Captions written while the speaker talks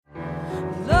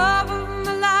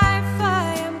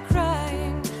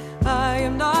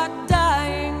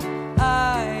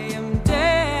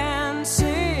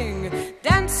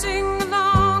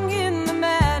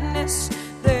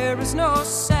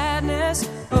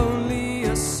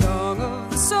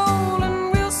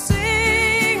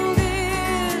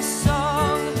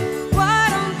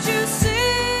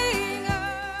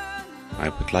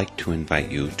I'd like to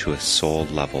invite you to a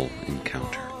soul-level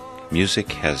encounter.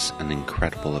 Music has an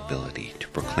incredible ability to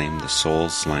proclaim the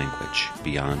soul's language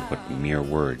beyond what mere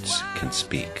words can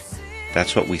speak.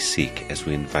 That's what we seek as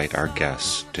we invite our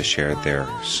guests to share their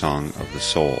song of the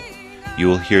soul. You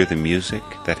will hear the music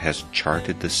that has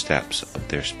charted the steps of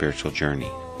their spiritual journey,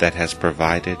 that has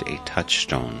provided a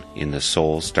touchstone in the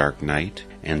soul's dark night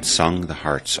and sung the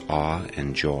heart's awe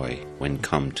and joy when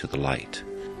come to the light.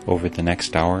 Over the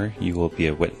next hour, you will be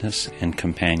a witness and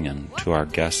companion to our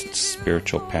guests'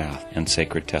 spiritual path and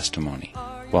sacred testimony.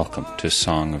 Welcome to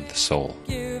Song of the Soul.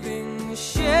 Giving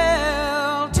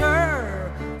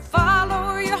shelter,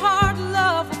 follow your heart,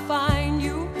 love will find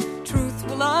you, truth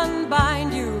will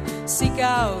unbind you, seek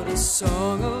out a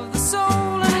song of the soul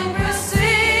and we'll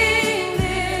sing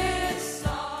this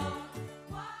song.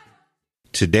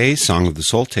 Today's Song of the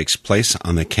Soul takes place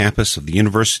on the campus of the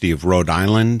University of Rhode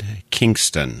Island,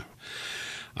 Kingston.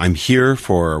 I'm here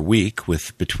for a week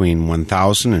with between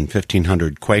 1,000 and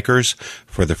 1,500 Quakers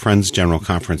for the Friends General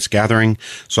Conference gathering,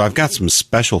 so I've got some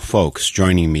special folks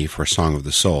joining me for Song of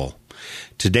the Soul.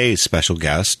 Today's special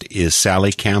guest is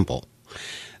Sally Campbell.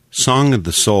 Song of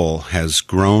the Soul has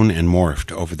grown and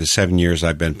morphed over the 7 years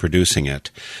I've been producing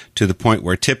it, to the point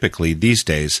where typically these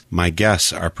days my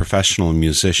guests are professional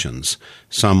musicians,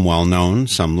 some well-known,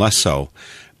 some less so.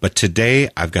 But today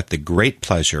I've got the great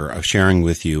pleasure of sharing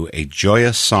with you a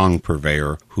joyous song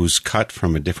purveyor who's cut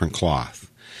from a different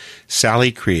cloth.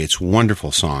 Sally creates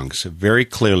wonderful songs, very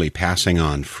clearly passing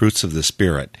on fruits of the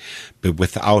Spirit, but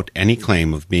without any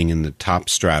claim of being in the top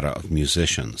strata of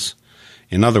musicians.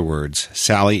 In other words,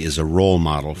 Sally is a role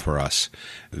model for us,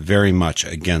 very much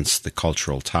against the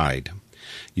cultural tide.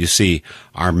 You see,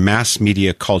 our mass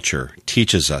media culture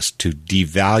teaches us to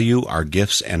devalue our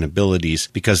gifts and abilities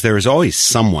because there is always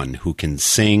someone who can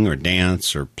sing or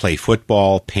dance or play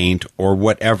football, paint, or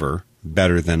whatever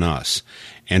better than us,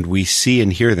 and we see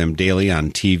and hear them daily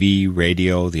on TV,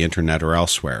 radio, the internet, or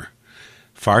elsewhere.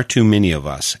 Far too many of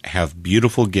us have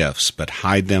beautiful gifts but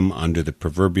hide them under the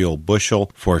proverbial bushel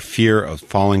for fear of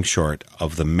falling short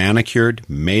of the manicured,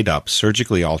 made-up,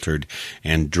 surgically altered,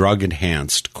 and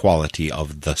drug-enhanced quality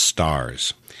of the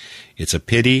stars. It's a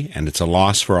pity and it's a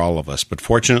loss for all of us, but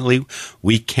fortunately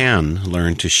we can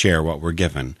learn to share what we're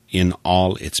given in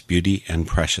all its beauty and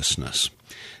preciousness.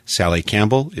 Sally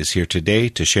Campbell is here today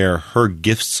to share her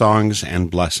Gift Songs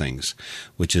and Blessings,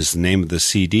 which is the name of the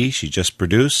CD she just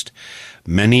produced.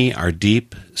 Many are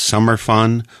deep, some are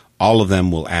fun, all of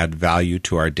them will add value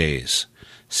to our days.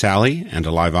 Sally and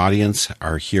a live audience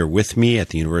are here with me at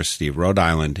the University of Rhode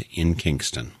Island in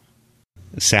Kingston.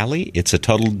 Sally, it's a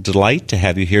total delight to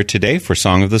have you here today for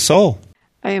Song of the Soul.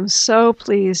 I am so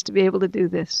pleased to be able to do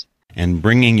this. And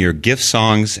bringing your gift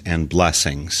songs and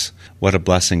blessings. What a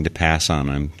blessing to pass on.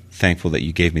 I'm thankful that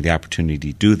you gave me the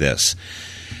opportunity to do this.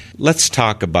 Let's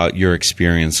talk about your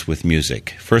experience with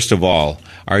music. First of all,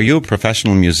 are you a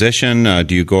professional musician?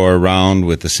 Do you go around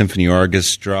with the symphony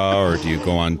orchestra, or do you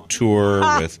go on tour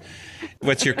with...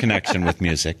 What's your connection with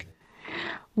music?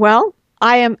 Well,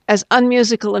 I am as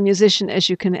unmusical a musician as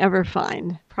you can ever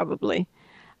find, probably.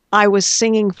 I was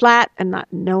singing flat and not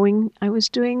knowing I was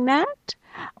doing that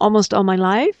almost all my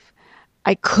life.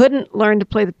 I couldn't learn to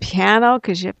play the piano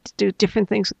because you have to do different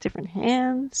things with different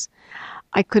hands.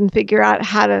 I couldn't figure out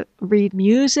how to read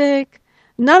music.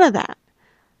 None of that.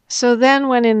 So then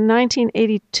when in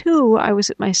 1982 I was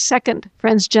at my second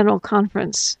Friends General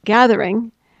Conference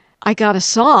gathering, I got a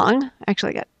song,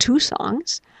 actually I got two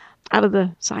songs, out of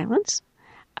the silence.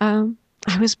 I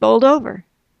was bowled over.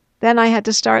 Then I had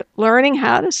to start learning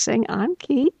how to sing on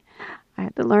key. I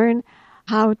had to learn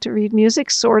how to read music,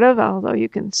 sort of, although you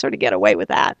can sort of get away with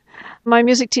that. My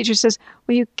music teacher says,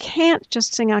 well, you can't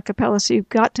just sing a cappella, so you've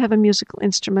got to have a musical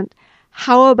instrument.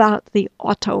 How about the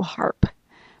auto harp,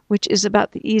 which is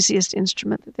about the easiest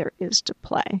instrument that there is to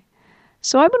play?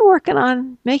 So I've been working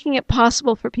on making it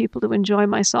possible for people to enjoy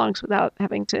my songs without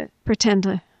having to pretend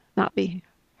to not be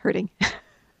hurting.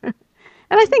 And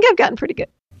I think I've gotten pretty good.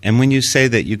 And when you say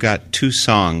that you got two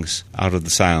songs out of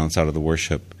the silence, out of the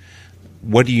worship,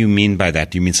 what do you mean by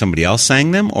that? Do you mean somebody else sang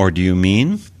them, or do you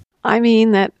mean? I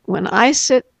mean that when I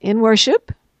sit in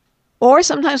worship, or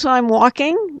sometimes when I'm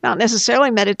walking, not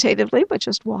necessarily meditatively, but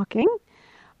just walking,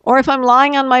 or if I'm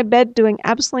lying on my bed doing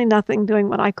absolutely nothing, doing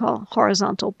what I call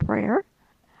horizontal prayer,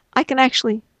 I can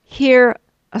actually hear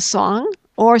a song,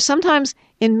 or sometimes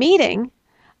in meeting,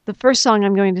 the first song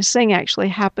I'm going to sing actually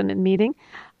happened in meeting.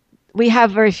 We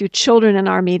have very few children in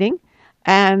our meeting,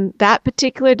 and that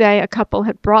particular day, a couple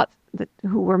had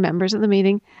who were members of the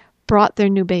meeting, brought their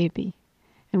new baby.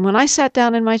 And when I sat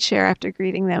down in my chair after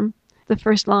greeting them, the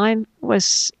first line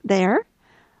was there,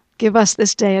 Give us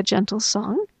this day a gentle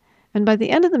song. And by the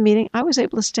end of the meeting, I was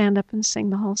able to stand up and sing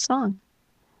the whole song.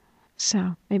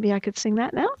 So maybe I could sing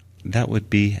that now? That would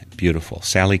be beautiful.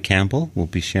 Sally Campbell will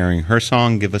be sharing her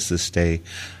song, Give Us This Day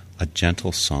a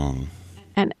Gentle Song.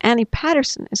 And Annie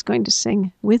Patterson is going to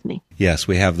sing with me. Yes,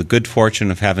 we have the good fortune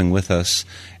of having with us,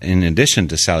 in addition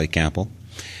to Sally Campbell,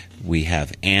 we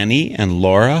have Annie and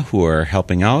Laura who are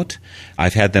helping out.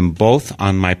 I've had them both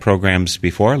on my programs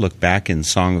before. Look back in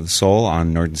Song of the Soul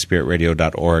on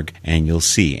NorthernSpiritRadio.org, and you'll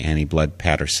see Annie Blood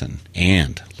Patterson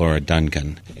and Laura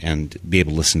Duncan and be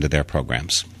able to listen to their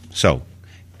programs. So,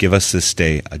 give us this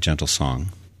day a gentle song.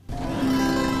 Give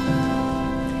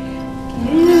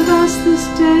us this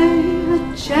day a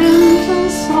gentle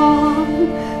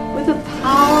song with the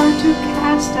power to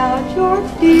cast out your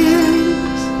fears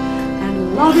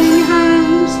and loving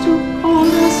hands to hold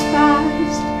us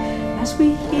fast as we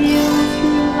heal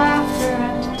through laughter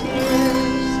and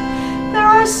tears. There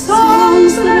are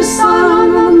songs that are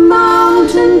sung on the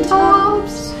mountain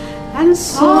tops and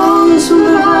songs from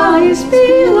the valleys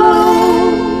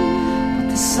below, but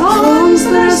the songs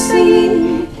that are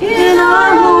singing in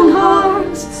our own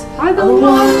hearts are the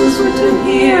ones we're to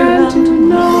hear and to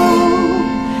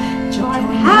know. Join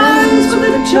hands with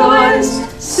the joyous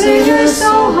singer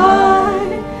so high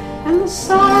and the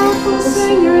sorrowful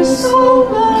singer so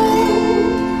low.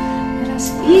 Let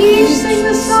us each sing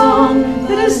the song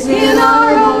that is in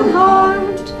our own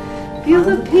heart. Feel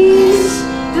the peace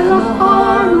and the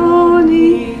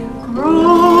harmony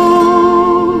grow.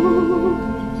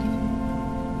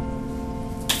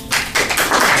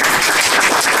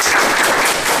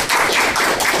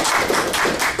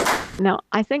 Now,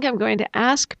 I think I'm going to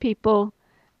ask people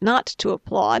not to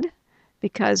applaud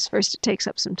because first it takes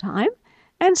up some time,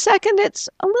 and second, it's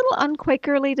a little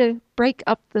unquakerly to break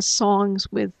up the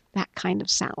songs with that kind of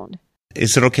sound.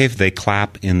 Is it okay if they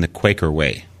clap in the Quaker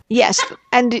way? Yes,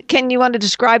 and can you want to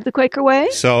describe the Quaker way?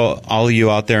 So, all of you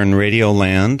out there in Radio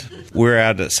Land, we're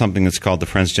at something that's called the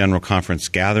Friends General Conference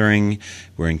Gathering.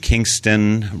 We're in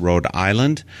Kingston, Rhode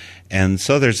Island, and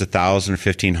so there's 1,000 or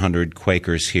 1,500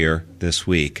 Quakers here this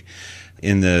week.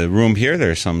 In the room here,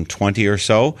 there's some 20 or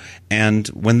so, and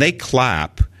when they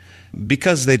clap,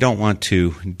 because they don't want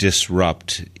to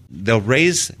disrupt, they'll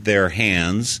raise their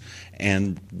hands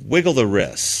and wiggle the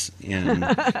wrists in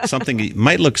something that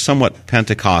might look somewhat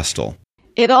Pentecostal.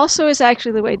 It also is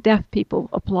actually the way deaf people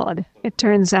applaud, it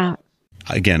turns out.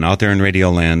 Again, out there in Radio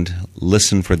Land,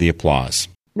 listen for the applause.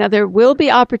 Now, there will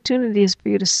be opportunities for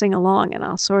you to sing along, and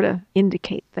I'll sort of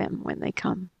indicate them when they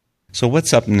come. So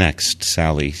what's up next,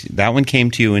 Sally? That one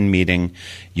came to you in meeting.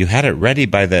 You had it ready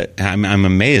by I'm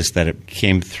amazed that it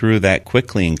came through that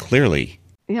quickly and clearly.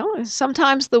 You know,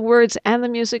 sometimes the words and the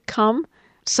music come.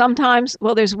 Sometimes,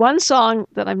 well, there's one song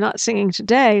that I'm not singing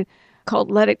today called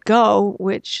Let It Go,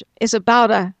 which is about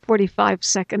a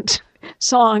 45-second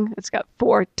song. It's got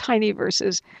 4 tiny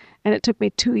verses, and it took me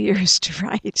 2 years to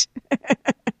write.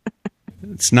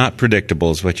 It's not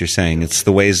predictable is what you're saying. It's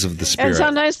the ways of the Spirit. And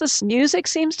sometimes the music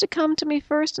seems to come to me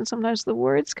first, and sometimes the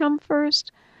words come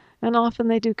first, and often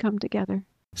they do come together.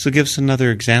 So give us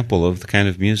another example of the kind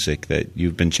of music that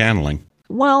you've been channeling.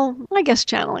 Well, I guess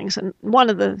channeling's one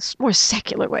of the more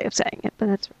secular way of saying it,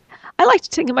 but I like to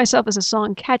think of myself as a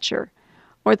song catcher,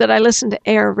 or that I listen to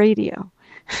air radio.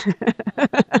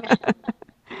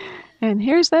 And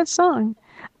here's that song.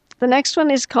 The next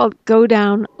one is called Go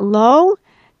Down Low,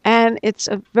 and it's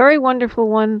a very wonderful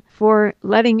one for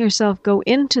letting yourself go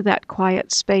into that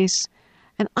quiet space.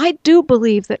 And I do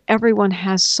believe that everyone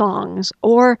has songs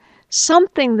or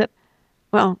something that,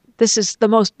 well, this is the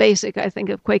most basic, I think,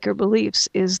 of Quaker beliefs,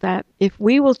 is that if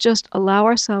we will just allow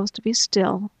ourselves to be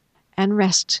still and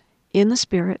rest in the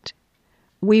Spirit,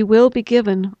 we will be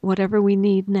given whatever we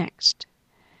need next.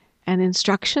 And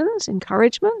instructions,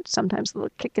 encouragement, sometimes a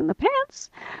little kick in the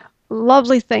pants,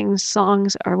 lovely things,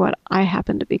 songs are what I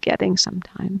happen to be getting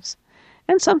sometimes.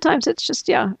 And sometimes it's just,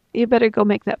 you better go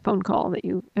make that phone call that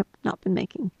you have not been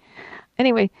making.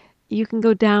 Anyway, you can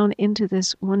go down into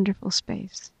this wonderful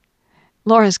space.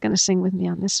 Laura's going to sing with me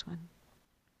on this one.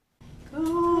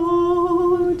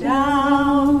 Go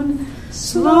down,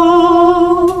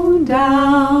 slow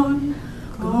down,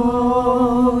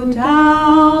 go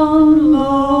down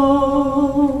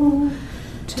low,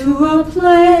 to a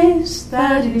place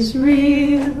that is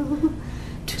real,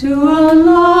 to a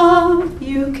love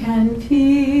you can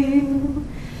feel,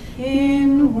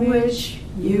 in which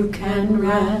you can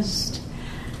rest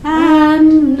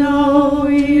and know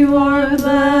you are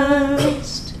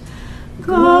blessed.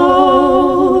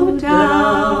 Go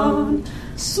down,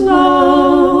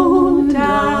 slow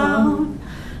down,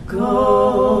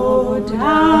 go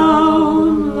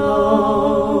down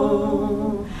low.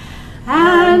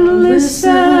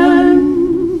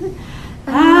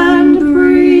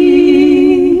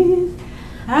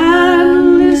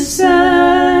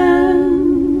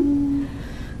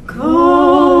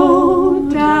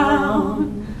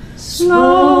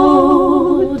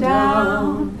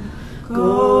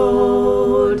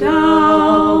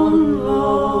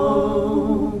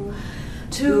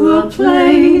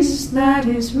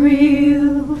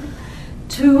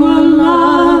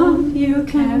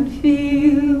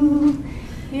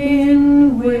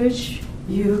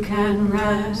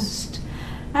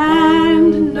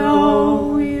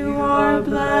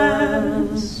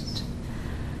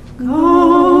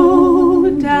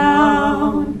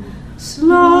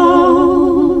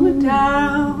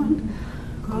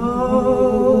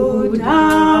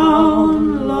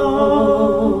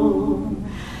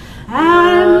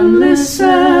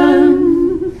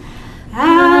 listen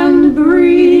and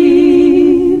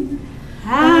breathe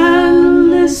and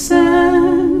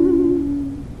listen.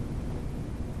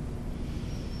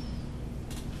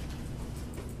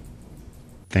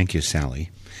 Thank you, Sally.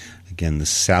 Again, this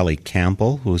is Sally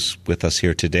Campbell, who's with us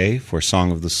here today for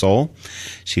Song of the Soul.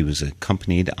 She was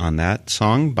accompanied on that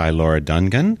song by Laura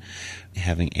Dungan.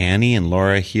 Having Annie and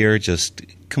Laura here just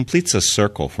completes a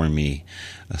circle for me,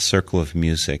 a circle of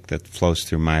music that flows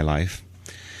through my life.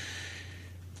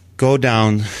 Go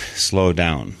down, slow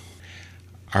down.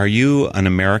 Are you an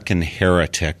American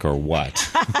heretic or what?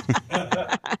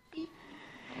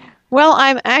 Well,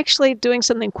 I'm actually doing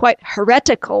something quite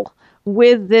heretical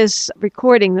with this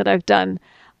recording that I've done.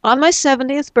 On my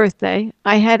 70th birthday,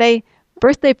 I had a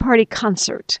birthday party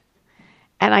concert,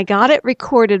 and I got it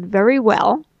recorded very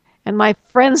well, and my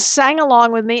friends sang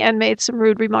along with me and made some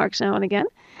rude remarks now and again,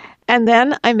 and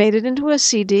then I made it into a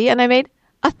CD, and I made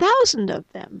 1,000 of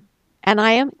them, and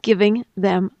I am giving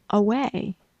them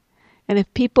away. And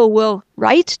if people will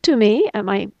write to me at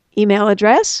my email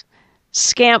address,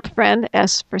 scampfriend,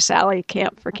 S for Sally,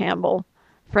 Camp for Campbell,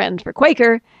 friend for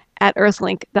Quaker, at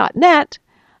earthlink.net,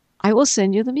 I will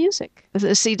send you the music as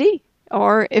a CD.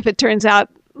 Or if it turns out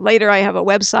later I have a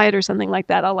website or something like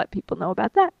that, I'll let people know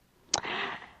about that.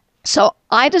 So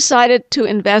I decided to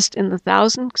invest in the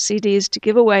 1,000 CDs to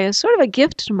give away as sort of a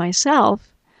gift to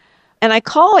myself. And I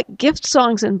call it Gift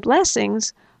Songs and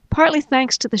Blessings, partly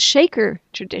thanks to the Shaker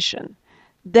tradition.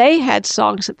 They had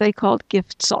songs that they called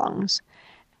gift songs.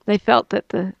 They felt that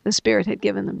the Spirit had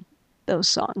given them those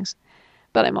songs.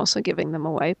 But I'm also giving them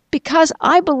away because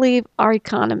I believe our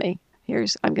economy,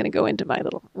 I'm going to go into my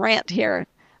little rant here,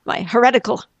 my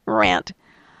heretical rant.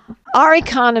 Our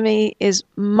economy is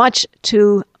much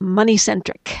too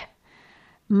money-centric.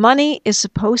 Money is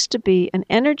supposed to be an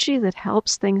energy that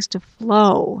helps things to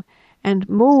flow and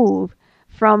move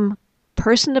from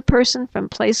person to person, from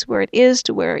place where it is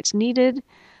to where it's needed,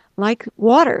 like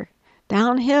water,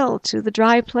 downhill to the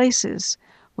dry places,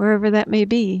 wherever that may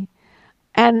be.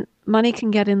 And money can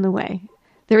get in the way.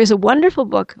 There is a wonderful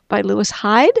book by Lewis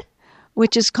Hyde,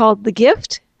 which is called The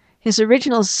Gift. His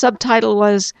original subtitle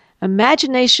was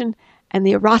Imagination and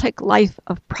the Erotic Life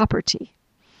of Property.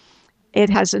 It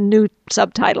has a new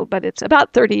subtitle, but it's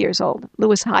about 30 years old.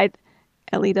 Lewis Hyde,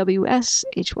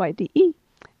 Lewshyde.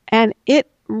 And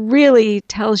it really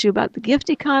tells you about the gift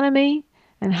economy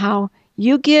and how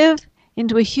you give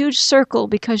into a huge circle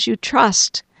because you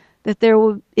trust that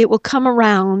it will come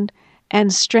around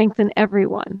and strengthen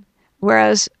everyone.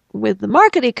 Whereas with the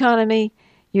market economy,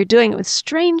 you're doing it with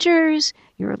strangers,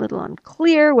 you're a little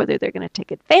unclear whether they're going to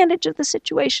take advantage of the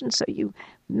situation, so you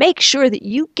make sure that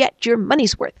you get your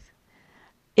money's worth.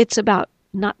 It's about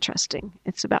not trusting.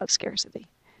 It's about scarcity.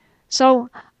 So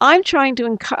I'm trying to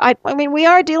encourage, we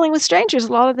are dealing with strangers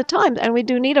a lot of the time, and we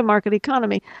do need a market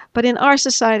economy, but in our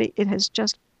society, it has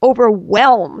just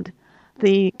overwhelmed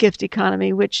the gift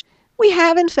economy, which we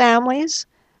have in families.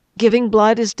 Giving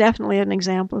blood is definitely an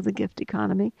example of the gift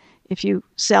economy. If you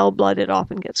sell blood, it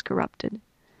often gets corrupted.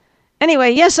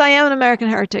 Anyway, yes, I am an American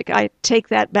heretic. I take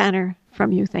that banner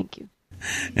from you. Thank you.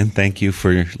 And thank you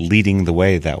for leading the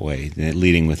way that way,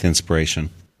 leading with inspiration.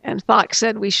 And Fox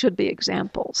said we should be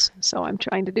examples. So I'm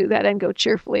trying to do that and go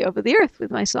cheerfully over the earth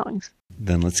with my songs.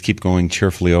 Then let's keep going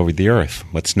cheerfully over the earth.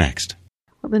 What's next?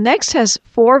 Well, the next has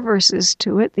 4 verses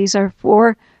to it. These are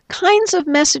 4 kinds of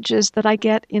messages that I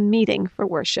get in meeting for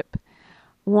worship.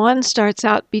 One starts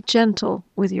out, be gentle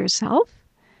with yourself,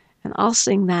 and I'll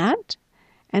sing that.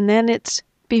 And then it's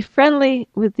be friendly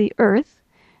with the earth,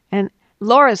 and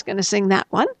Laura's going to sing that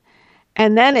one.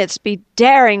 And then it's be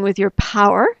daring with your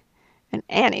power, and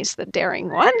Annie's the daring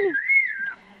one.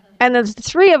 And the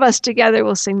 3 of us together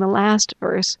will sing the last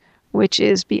verse, which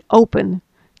is be open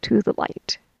to the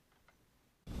light.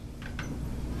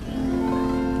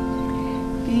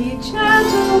 Be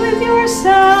gentle with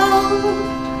yourself,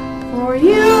 for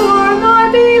you are my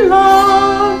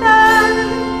beloved.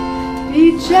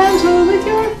 Be gentle with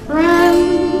your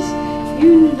friends,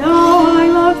 you know I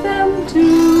love them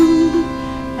too.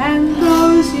 And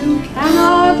those you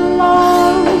cannot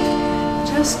love,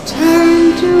 just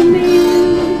turn to me.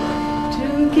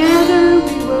 Together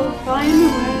we will find a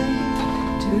way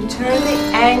to turn the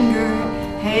anger,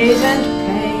 hate, and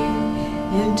pain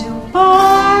into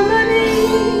harmony.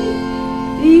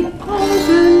 Be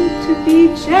open to be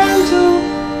gentle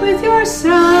with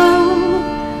yourself,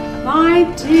 my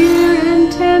dear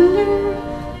and tender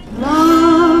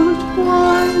loved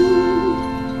one.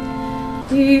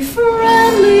 Be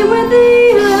friendly with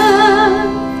the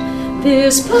earth,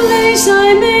 this place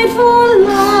I made for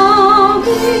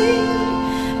loving.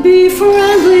 Be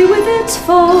friendly with its its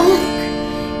folk,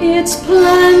 its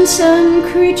plants and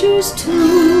creatures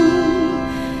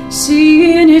too,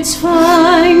 see in its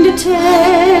fine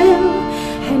detail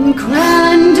and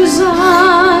grand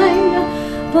design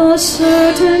the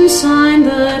certain sign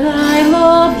that I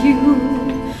love you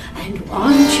and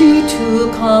want you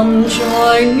to come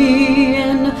join me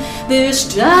in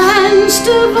this dance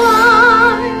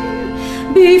divine.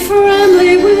 Be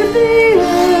friendly with the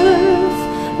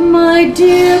earth, my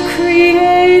dear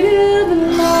created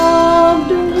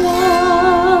loved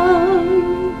one.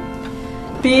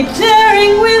 Be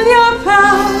daring with your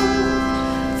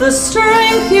power, the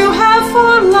strength you have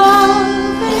for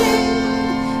loving.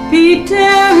 Be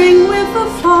daring with the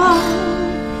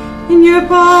fire in your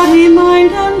body,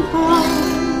 mind, and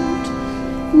heart.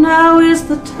 Now is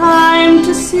the time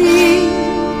to see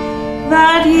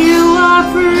that you are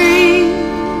free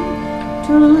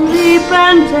to leap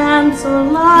and dance or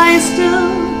lie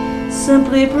still,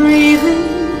 simply breathing,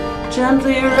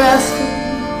 gently resting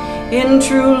in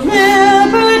true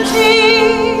liberty.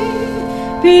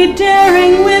 Be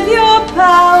daring with your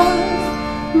power,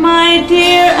 my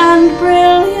dear and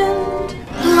brilliant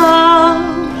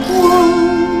loved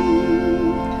one.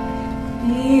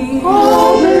 Be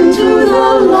open to the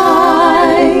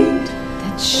light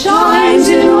that shines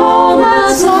in all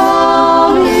that's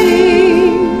loving.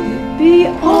 Be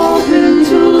open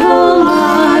to the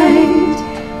light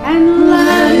and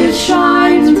let it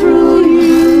shine through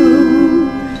you.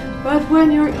 But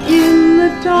when you're in the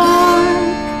dark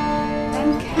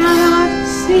and cannot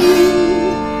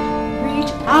see,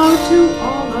 reach out to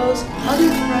all those other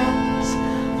friends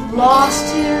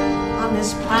lost here on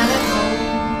this planet home.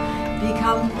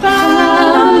 Become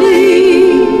family.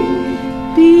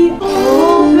 Be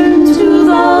open to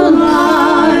the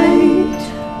light,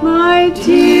 my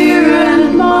dear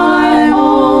and my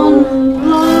own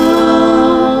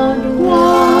loved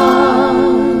one.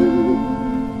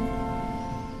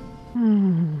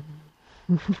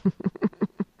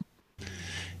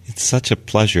 It's such a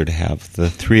pleasure to have the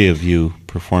three of you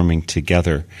performing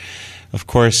together. Of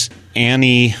course,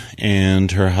 Annie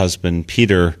and her husband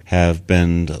Peter have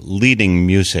been leading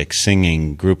music,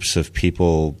 singing groups of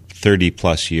people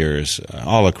 30-plus years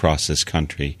all across this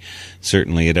country,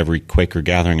 certainly at every Quaker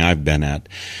gathering I've been at.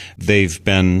 They've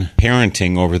been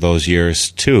parenting over those years,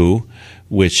 too,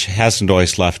 which hasn't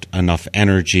always left enough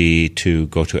energy to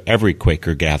go to every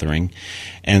Quaker gathering.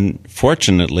 And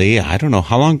fortunately, I don't know,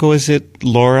 how long ago is it,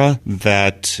 Laura,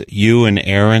 that you and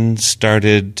Aaron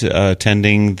started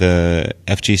attending the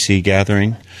FGC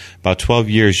gathering? About 12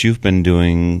 years you've been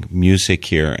doing music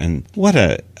here, and what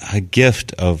a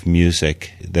gift of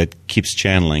music that keeps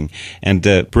channeling. And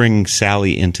to bring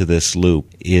Sally into this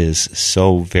loop is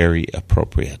so very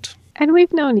appropriate. And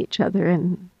we've known each other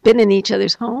and been in each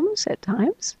other's homes at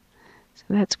times, so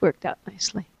that's worked out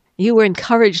nicely. You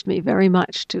encouraged me very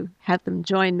much to have them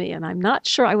join me, and I'm not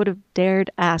sure I would have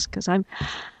dared ask, because I'm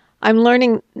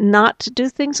learning not to do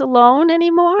things alone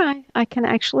anymore. I can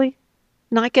actually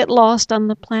not get lost on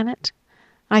the planet.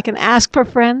 I can ask for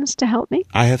friends to help me.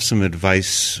 I have some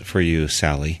advice for you,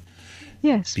 Sally.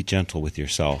 Yes. Be gentle with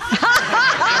yourself.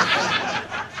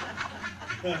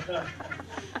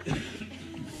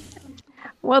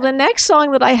 Well, the next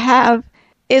song that I have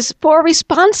is 4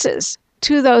 responses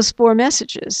to those 4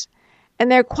 messages,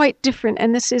 and they're quite different,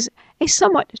 and this is a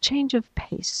somewhat change of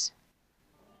pace.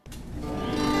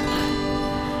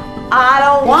 I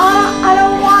don't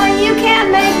wanna, you can't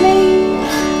make me.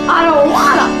 I don't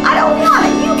wanna,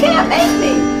 you can't make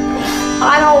me.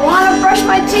 I don't wanna brush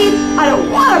my teeth, I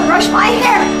don't wanna brush my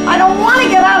hair. I don't wanna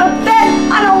get out of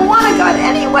bed, I don't wanna go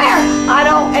anywhere.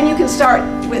 And you can start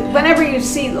with, whenever you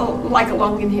see like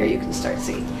along in here, you can start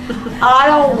singing. I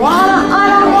don't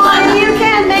wanna, you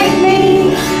can't make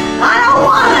me. I don't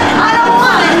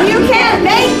wanna, you can't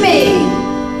make me.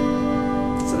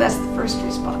 So that's the first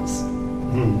response.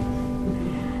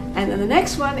 And then the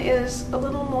next one is a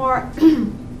little more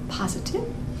positive,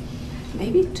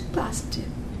 maybe too positive.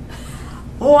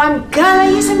 Oh, I'm gonna,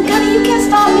 yes I'm gonna, you can't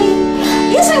stop me.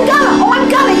 Yes I'm gonna, oh I'm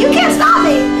gonna, you can't stop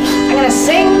me. I'm gonna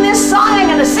sing this song, I'm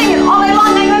gonna sing it all day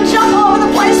long, I'm gonna jump all over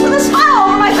the place with a smile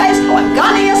over my face. Oh I'm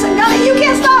gonna, yes I'm gonna, you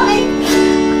can't stop me.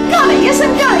 I'm gonna, yes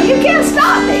I'm gonna, you can't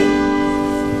stop me.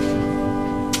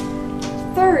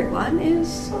 Third one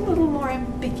is a little more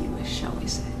ambiguous, shall we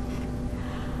say.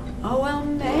 Oh well,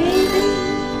 maybe,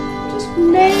 just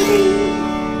maybe,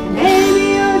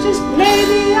 or just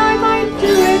maybe I might do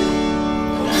it.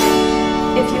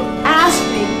 If you ask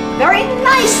me very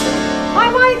nicely, I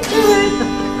might do it.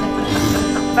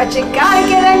 But you gotta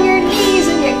get on your knees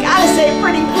and you gotta say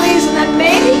pretty please, and then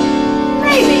maybe,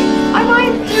 I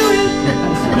might do it.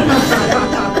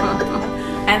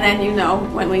 And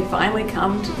then, when we finally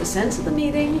come to the sense of the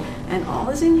meeting and all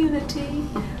is in unity,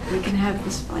 we can have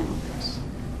this final verse.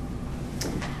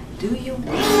 Do you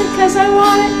want it? Because I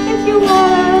want it. If you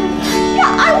want it.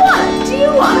 Yeah, I want it. Do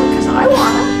you want it? Because I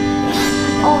want it.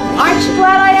 Oh, aren't you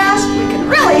glad I asked? We can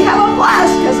really have a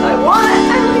blast because I want it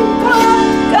and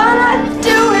we're gonna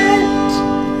do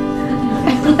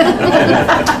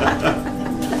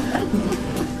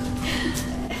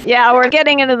it. Yeah, we're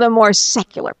getting into the more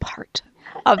secular part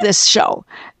of this show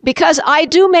because I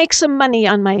do make some money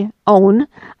on my own.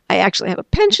 I actually have a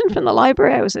pension from the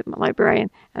library. I was a librarian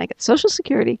and I get Social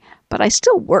Security, but I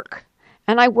still work.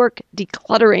 And I work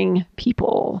decluttering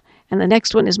people. And the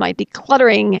next one is my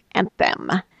decluttering anthem.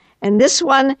 And this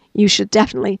one, you should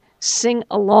definitely sing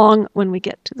along when we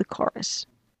get to the chorus.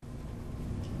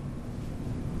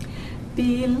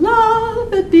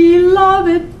 Beloved,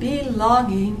 beloved,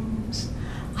 belongings.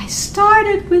 I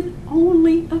started with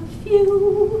only a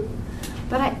few,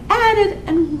 but I added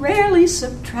and rarely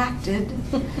subtracted,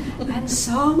 and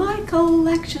so my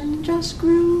collection just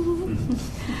grew.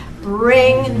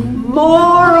 Bring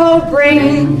more, oh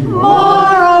bring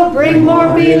more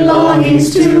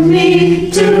belongings to me,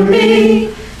 to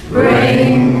me.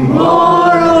 Bring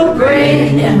more, oh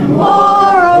bring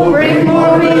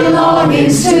more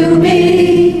belongings to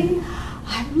me.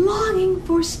 I'm longing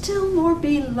for still more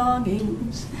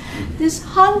belongings. This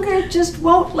hunger just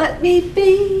won't let me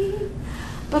be.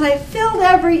 But I filled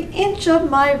every inch of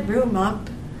my room up,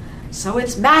 so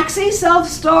it's maxi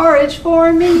self-storage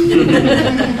for me.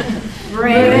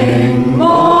 Bring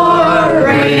more,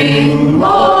 bring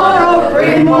more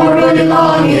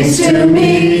belongings to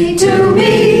me, to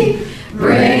me.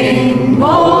 Bring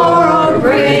more,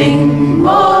 bring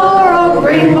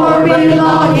more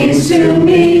belongings to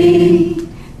me.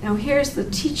 Now here's the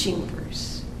teaching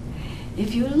verse.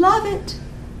 If you love it,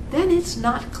 then it's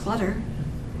not clutter.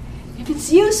 If it's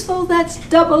useful, that's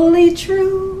doubly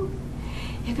true.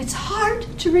 If it's hard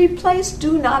to replace,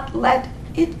 do not let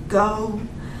it go.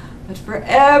 But for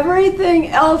everything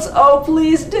else, oh,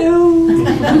 please do.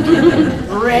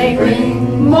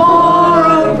 Bring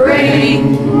more,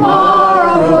 bring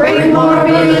more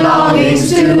belongings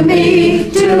to me,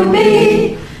 to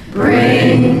me.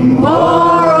 Bring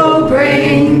more,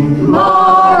 bring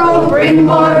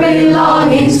more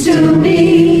belongings to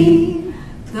me.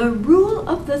 The rule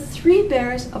of the three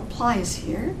bears applies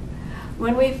here.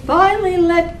 When we finally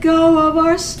let go of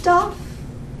our stuff,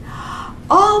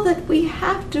 all that we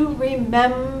have to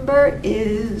remember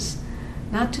is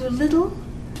not too little,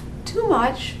 too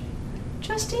much,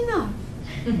 just enough.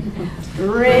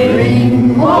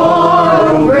 Bring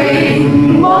more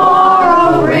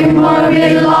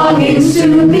belongings to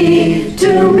me,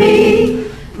 to me.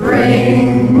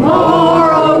 Bring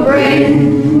more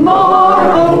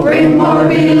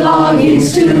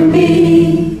belongings to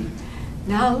me.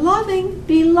 Now loving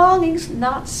belongings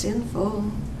not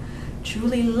sinful.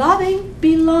 Truly loving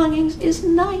belongings is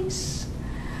nice.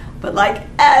 But like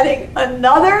adding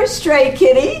another stray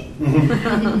kitty,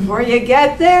 before you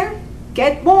get there,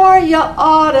 get more, you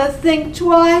ought to think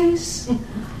twice.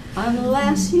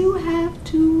 Unless you have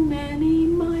too many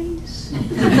mice.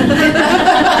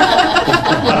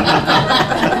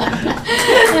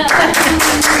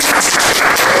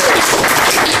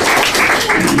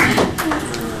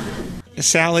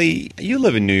 Sally, you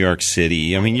live in New York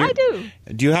City. I do.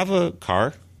 Do you have a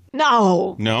car?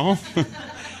 No. No?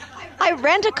 I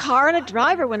rent a car and a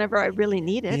driver whenever I really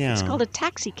need it. Yeah. It's called a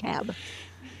taxi cab.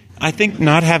 I think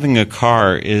not having a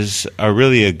car is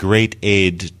really a great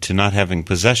aid to not having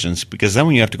possessions, because then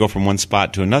when you have to go from one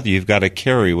spot to another, you've got to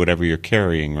carry whatever you're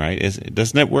carrying, right?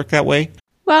 Doesn't it work that way?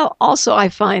 Well, also I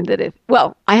find that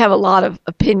I have a lot of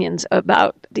opinions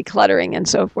about decluttering and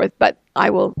so forth, but I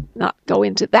will not go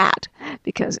into that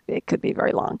because it could be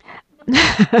very long.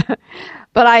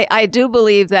 But I do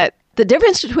believe that the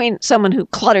difference between someone who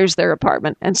clutters their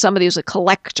apartment and somebody who's a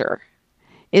collector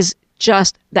is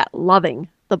just that loving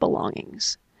the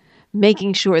belongings,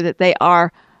 making sure that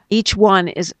each one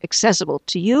is accessible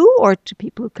to you or to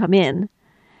people who come in.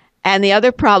 And the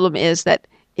other problem is that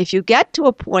if you get to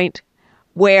a point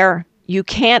where you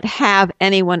can't have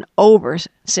anyone over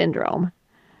syndrome,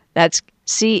 that's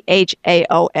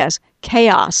CHAOS,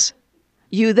 chaos.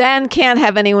 You then can't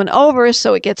have anyone over,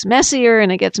 so it gets messier,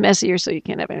 and it gets messier, so you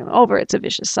can't have anyone over. It's a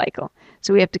vicious cycle.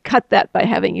 So we have to cut that by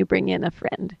having you bring in a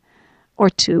friend or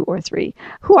two or three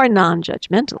who are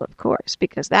non-judgmental, of course,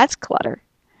 because that's clutter.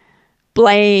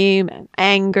 Blame and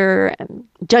anger and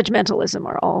judgmentalism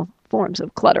are all forms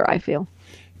of clutter, I feel.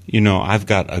 I've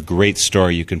got a great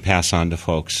story you can pass on to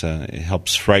folks. It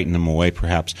helps frighten them away,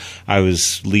 perhaps. I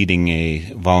was leading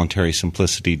a voluntary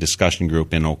simplicity discussion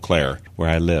group in Eau Claire, where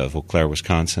I live, Eau Claire,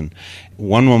 Wisconsin.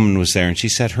 One woman was there, and she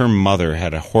said her mother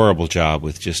had a horrible job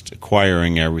with just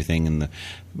acquiring everything, and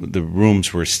the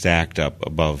rooms were stacked up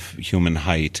above human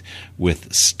height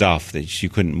with stuff that she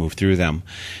couldn't move through them.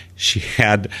 She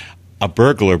had a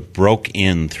burglar broke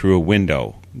in through a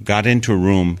window, got into a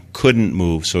room, couldn't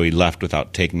move, so he left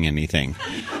without taking anything.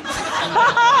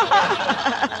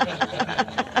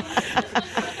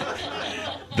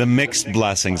 The mixed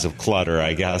blessings of clutter,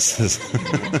 I guess. Please,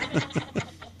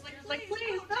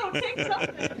 no, take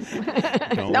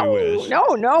something. Don't we wish?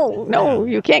 No.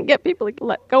 You can't get people to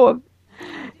let go of.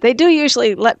 They do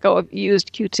usually let go of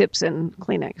used Q-tips and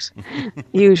Kleenex.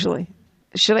 Usually.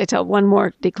 Should I tell one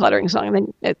more decluttering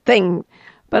thing?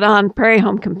 But on Prairie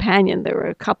Home Companion, there were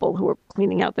a couple who were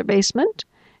cleaning out their basement,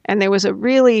 and there was a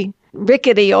really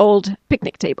rickety old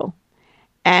picnic table.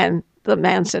 And the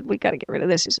man said, "We got to get rid of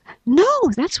this." He said, "No,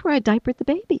 that's where I diapered the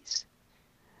babies."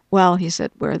 Well, he said,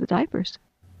 "Where are the diapers?"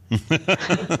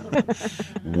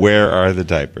 Where are the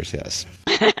diapers? Yes.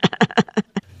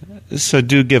 So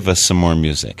do give us some more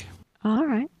music. All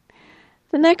right.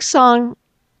 The next song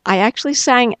I actually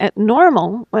sang at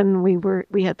Normal when we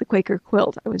had the Quaker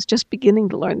quilt. I was just beginning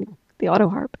to learn the auto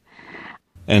harp.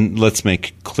 And let's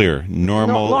make clear,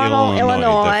 Normal,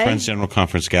 Illinois. The Friends General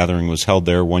Conference gathering was held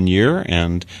there 1 year,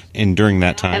 and during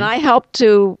that time... And I helped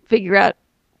to figure out,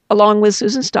 along with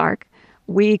Susan Stark,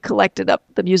 we collected up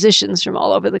the musicians from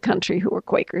all over the country who were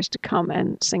Quakers to come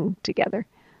and sing together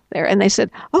there. And they said,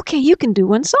 "Okay, you can do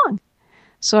one song."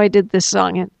 So I did this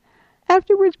song, and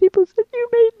afterwards people said, "You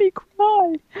made me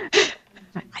cry."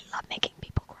 I love making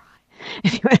people cry.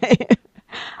 Anyway,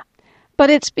 but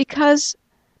it's because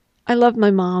I love my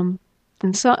mom.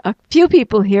 And so a few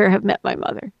people here have met my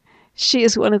mother. She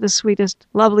is one of the sweetest,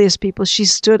 loveliest people. She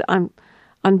stood on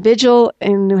vigil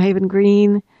in New Haven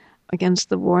Green against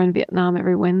the war in Vietnam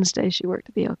every Wednesday. She worked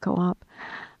at the Co-op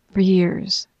for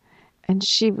years. And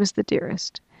she was the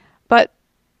dearest. But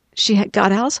she had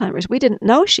got Alzheimer's. We didn't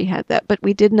know she had that, but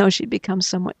we did know she'd become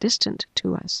somewhat distant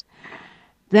to us.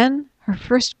 Then her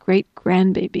first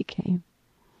great-grandbaby came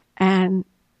and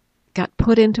got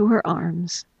put into her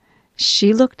arms.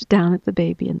 She looked down at the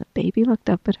baby, and the baby looked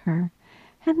up at her.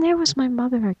 And there was my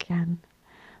mother again,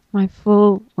 my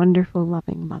full, wonderful,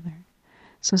 loving mother.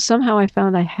 So somehow I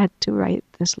found I had to write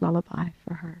this lullaby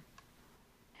for her.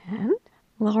 And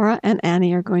Laura and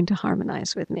Annie are going to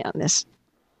harmonize with me on this.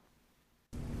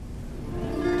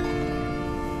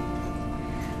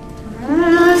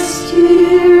 Rest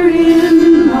here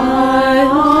in my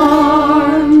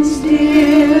arms,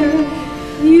 dear.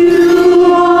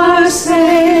 You are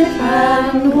safe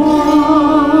and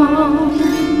warm.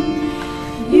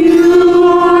 You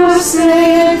are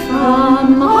safe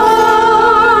from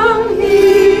harm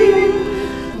here.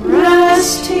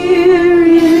 Rest here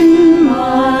in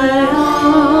my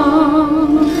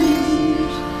arms.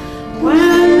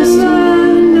 When the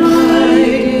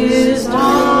night is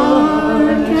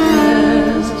darkest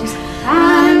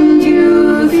and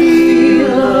you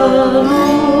feel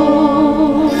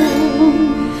alone,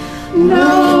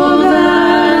 know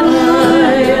that I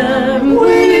am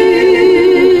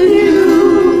with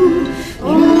you,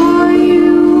 for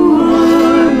you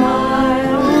are my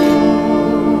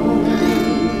own.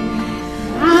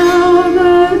 Now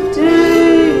the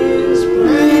day is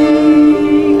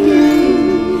breaking,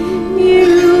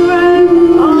 you and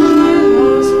I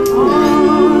must part.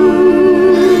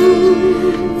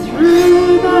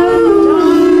 Through the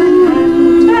dark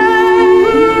and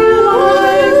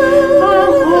daylight,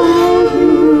 I'll hold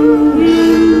you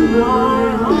in my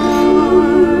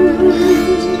heart,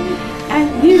 and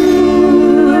you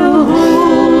will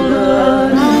hold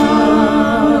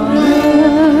another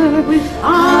with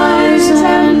eyes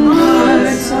and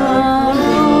hearts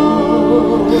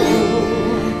aglow.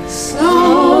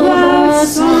 So the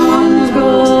song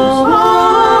goes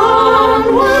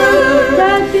onward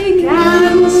that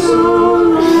began so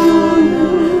long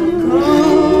ago.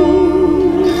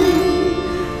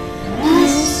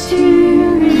 Rest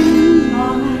here in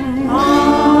my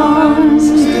arms,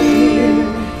 dear.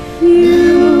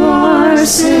 You are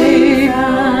safe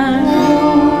and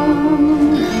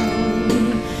warm.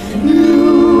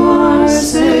 You are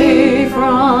safe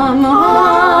from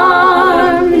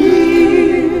harm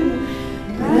here.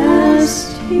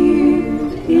 Rest here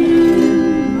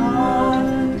in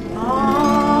my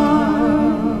arms.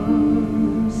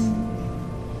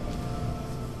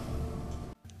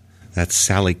 That's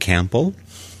Sally Campbell.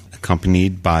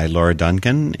 accompanied by Laura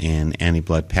Duncan and Annie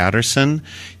Blood Patterson,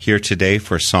 here today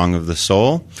for Song of the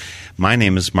Soul. My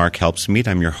name is Mark Helpsmeet.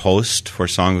 I'm your host for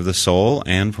Song of the Soul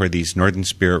and for these Northern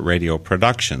Spirit Radio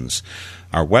productions.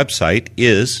 Our website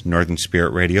is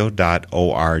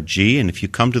northernspiritradio.org, and if you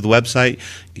come to the website,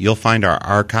 you'll find our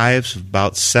archives of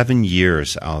about 7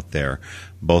 years out there,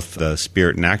 both the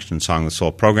Spirit in Action and Song of the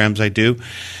Soul programs I do.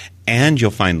 And you'll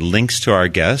find links to our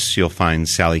guests. You'll find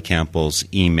Sally Campbell's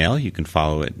email. You can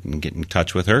follow it and get in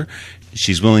touch with her.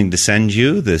 She's willing to send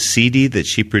you the CD that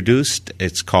she produced.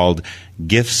 It's called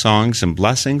Gifts, Songs, and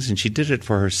Blessings, and she did it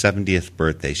for her 70th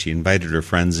birthday. She invited her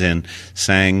friends in,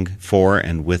 sang for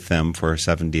and with them for her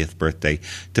 70th birthday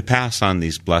to pass on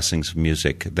these blessings of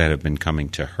music that have been coming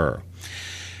to her.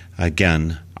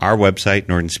 Again, our website,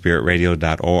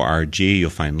 northernspiritradio.org. You'll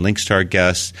find links to our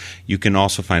guests. You can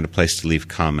also find a place to leave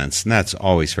comments, and that's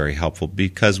always very helpful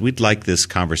because we'd like this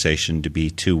conversation to be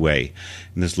two-way.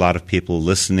 And there's a lot of people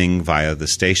listening via the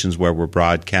stations where we're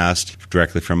broadcast,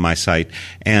 directly from my site,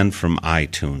 and from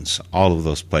iTunes. All of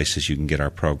those places you can get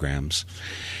our programs.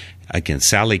 Again,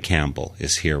 Sally Campbell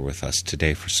is here with us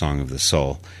today for Song of the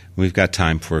Soul. We've got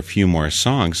time for a few more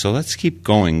songs, so let's keep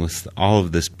going with all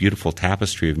of this beautiful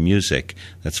tapestry of music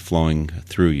that's flowing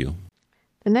through you.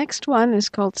 The next one is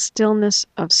called Stillness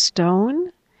of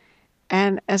Stone.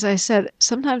 And as I said,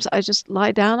 sometimes I just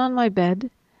lie down on my bed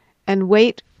and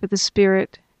wait for the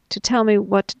Spirit to tell me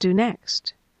what to do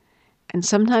next. And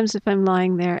sometimes if I'm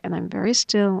lying there and I'm very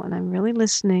still and I'm really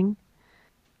listening,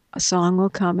 a song will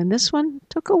come. And this one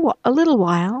took a little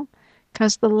while,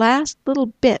 because the last little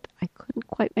bit, I couldn't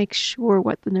quite make sure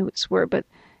what the notes were, but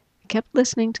I kept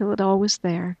listening till it all was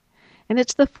there. And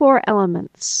it's the 4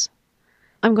 elements.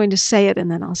 I'm going to say it and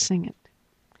then I'll sing it.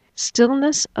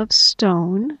 Stillness of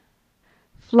stone,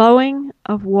 flowing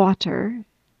of water,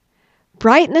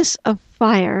 brightness of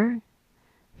fire,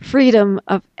 freedom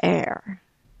of air.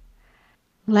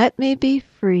 Let me be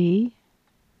free,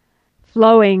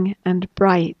 flowing and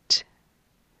bright.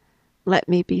 Let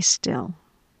me be still.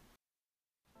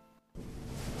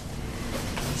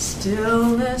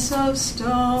 Stillness of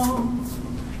stone,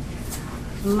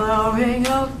 flowing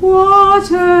of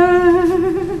water,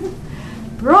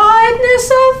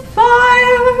 brightness of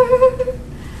fire,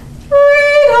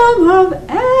 freedom of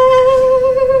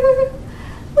air.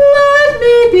 Let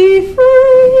me be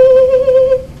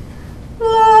free,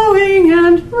 flowing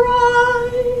and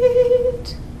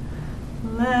bright.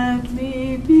 Let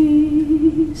me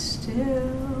be still.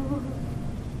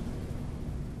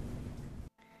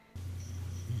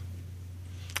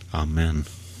 Amen.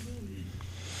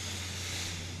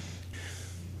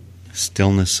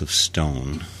 Stillness of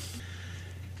stone.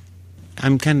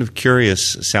 I'm kind of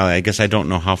curious, Sally, I guess I don't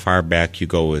know how far back you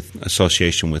go with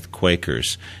association with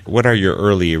Quakers. What are your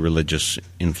early religious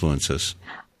influences?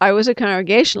 I was a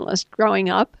Congregationalist growing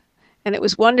up, and it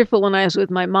was wonderful when I was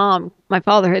with my mom. My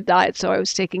father had died, so I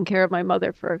was taking care of my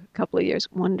mother for a couple of years,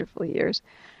 wonderful years.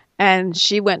 And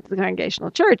she went to the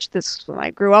Congregational church. This is when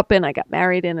I grew up in, I got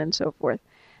married in, and so forth.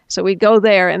 So we'd go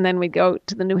there, and then we'd go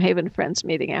to the New Haven Friends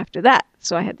meeting after that.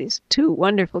 So I had these 2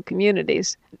 wonderful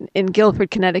communities in Guilford,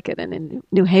 Connecticut, and in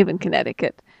New Haven,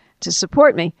 Connecticut, to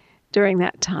support me during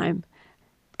that time.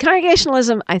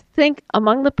 Congregationalism, I think,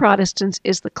 among the Protestants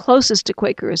is the closest to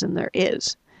Quakerism there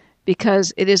is,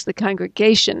 because it is the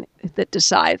congregation that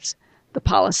decides the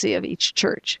policy of each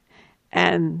church.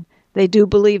 And they do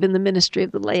believe in the ministry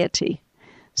of the laity.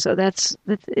 So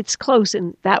it's close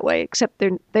in that way, except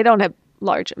they don't have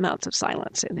large amounts of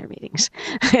silence in their meetings,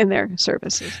 in their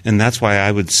services. And that's why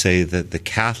I would say that the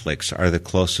Catholics are the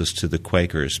closest to the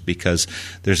Quakers, because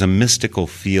there's a mystical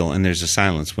feel and there's a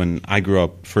silence. When I grew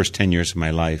up, first 10 years of my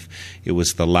life, it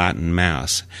was the Latin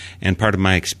Mass. And part of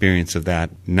my experience of that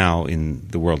now in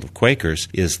the world of Quakers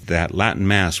is that Latin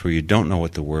Mass where you don't know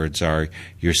what the words are,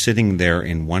 you're sitting there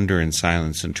in wonder and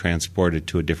silence and transported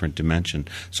to a different dimension.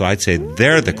 So I'd say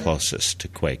they're the closest to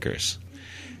Quakers.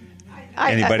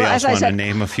 Anybody else want to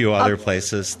name a few other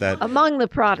places that... Among the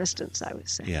Protestants, I would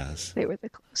say. Yes. They were the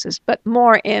closest, but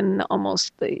more in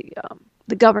almost the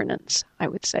governance, I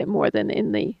would say, more than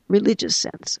in the religious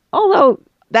sense. Although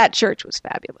that church was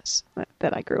fabulous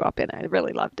that I grew up in. I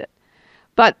really loved it.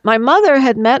 But my mother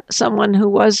had met someone who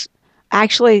was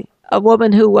actually a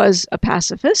woman who was a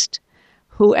pacifist,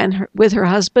 who with her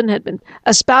husband had been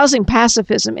espousing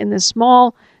pacifism in this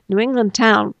small New England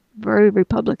town, very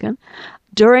Republican,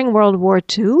 during World War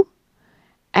II.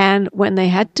 And when they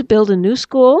had to build a new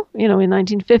school, in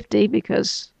 1950,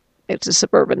 because it's a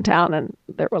suburban town and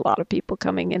there were a lot of people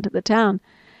coming into the town,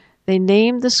 they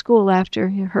named the school after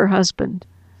her husband.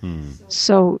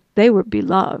 So they were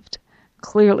beloved,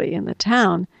 clearly, in the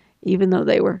town. even though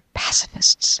they were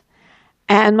pacifists.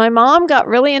 And my mom got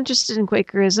really interested in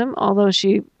Quakerism, although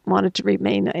she wanted to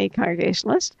remain a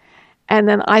Congregationalist. And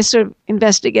then I sort of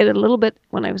investigated a little bit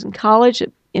when I was in college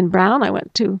in Brown. I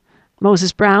went to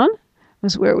Moses Brown,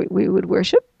 was where we would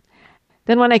worship.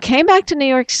 Then when I came back to New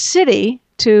York City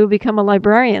to become a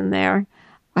librarian there,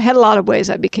 I had a lot of ways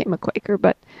I became a Quaker,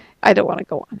 but I don't want to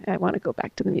go on. I want to go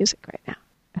back to the music right now.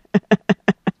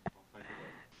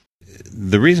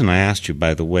 The reason I asked you,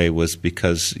 by the way, was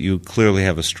because you clearly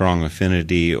have a strong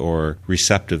affinity or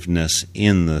receptiveness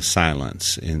in the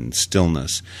silence, in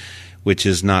stillness, which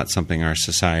is not something our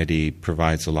society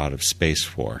provides a lot of space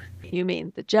for. You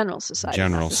mean the General Society?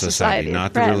 General Society,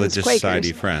 not the Religious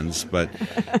Society Friends, but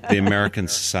the American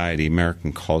society,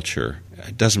 American culture.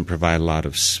 It doesn't provide a lot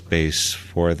of space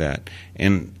for that.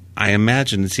 And I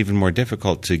imagine it's even more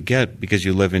difficult to get because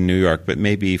you live in New York, but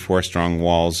maybe 4 strong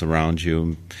walls around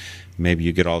you. Maybe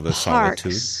you get all the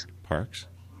solitude.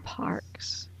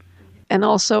 Parks. And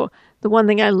also, the one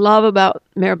thing I love about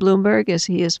Mayor Bloomberg is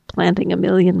he is planting 1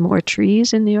 million more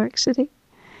trees in New York City.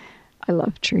 I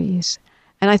love trees.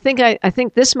 And I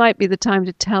think this might be the time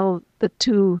to tell the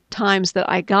 2 times that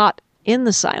I got in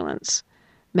the silence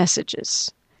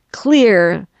messages.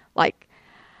 Clear, like,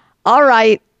 all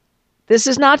right, this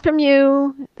is not from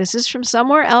you. This is from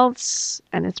somewhere else.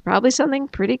 And it's probably something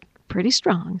pretty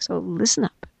strong. So listen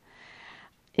up.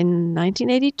 In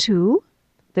 1982,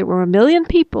 there were 1 million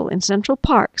people in Central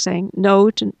Park saying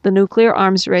no to the nuclear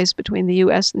arms race between the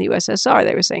U.S. and the USSR.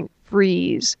 They were saying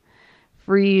freeze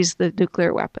the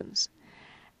nuclear weapons.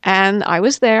 And I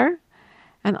was there,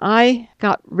 and I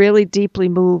got really deeply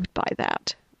moved by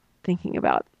that, thinking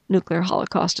about nuclear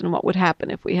holocaust and what would happen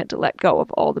if we had to let go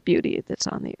of all the beauty that's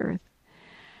on the earth.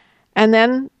 And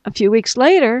then a few weeks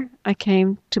later, I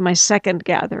came to my second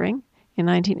gathering in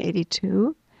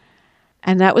 1982,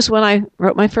 and that was when I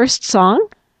wrote my first song,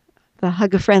 the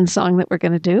Hug a Friend song that we're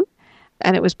going to do.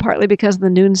 And it was partly because of the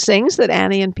Noon Sings that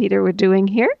Annie and Peter were doing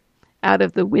here, out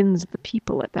of the Winds of the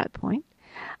People at that point.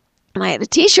 And I had a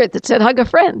T-shirt that said Hug a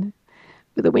Friend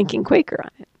with a winking Quaker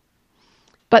on it.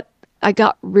 But I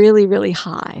got really, really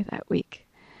high that week.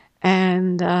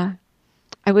 And I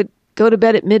would go to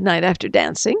bed at midnight after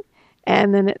dancing.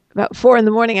 And then at about 4 in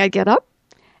the morning, I'd get up.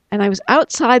 And I was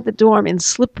outside the dorm in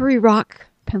Slippery Rock,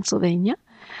 Pennsylvania.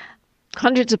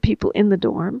 Hundreds of people in the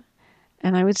dorm.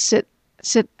 And I would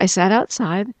I sat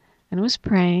outside and was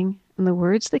praying. And the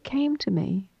words that came to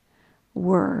me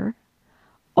were,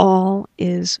 all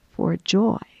is for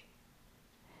joy.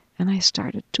 And I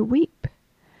started to weep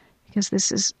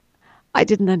because I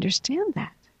didn't understand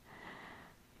that.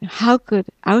 How could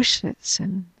Auschwitz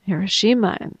and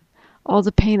Hiroshima and all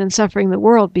the pain and suffering in the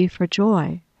world be for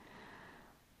joy?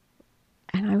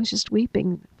 And I was just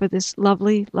weeping for this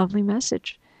lovely, lovely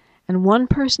message. And one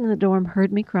person in the dorm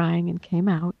heard me crying and came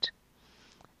out.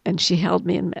 And she held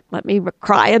me and let me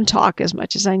cry and talk as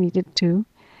much as I needed to.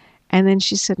 And then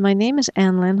she said, my name is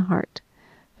Anne Lynn Hart,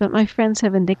 but my friends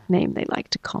have a nickname they like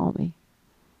to call me.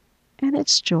 And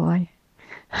it's Joy.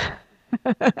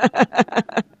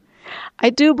 I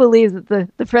do believe that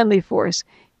the friendly force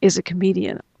is a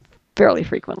comedian fairly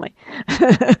frequently.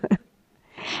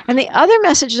 And the other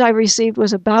message I received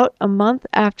was about a month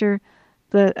after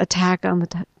the attack on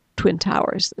the Twin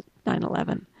Towers,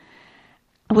 9/11.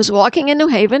 I was walking in New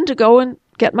Haven to go and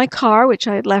get my car, which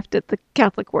I had left at the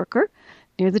Catholic Worker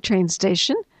near the train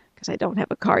station, because I don't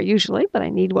have a car usually, but I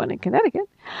need one in Connecticut.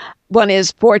 One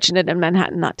is fortunate in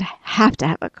Manhattan not to have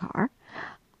a car.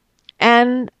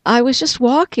 And I was just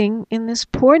walking in this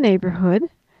poor neighborhood,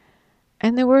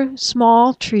 and there were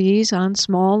small trees on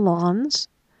small lawns,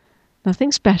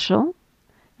 nothing special.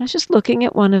 I was just looking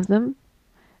at one of them,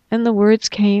 and the words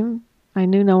came. I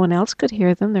knew no one else could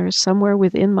hear them. They were somewhere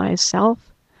within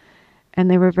myself,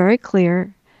 and they were very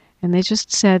clear, and they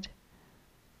just said,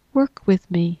 work with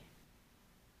me.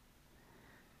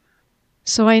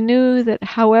 So I knew that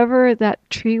however that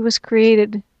tree was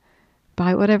created,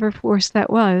 by whatever force that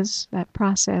was, that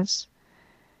process,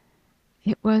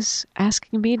 it was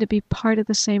asking me to be part of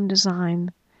the same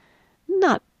design,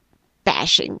 not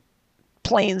bashing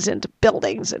planes into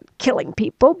buildings and killing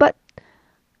people, but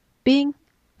being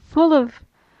full of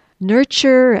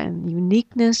nurture and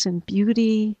uniqueness and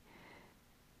beauty.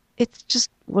 It's just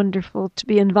wonderful to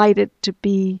be invited to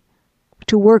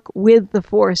work with the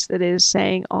force that is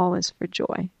saying all is for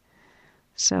joy.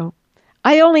 So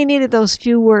I only needed those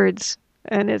few words,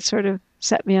 and it sort of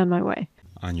set me on my way.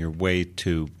 On your way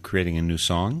to creating a new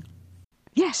song?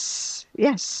 Yes.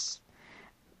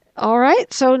 All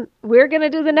right, so we're going to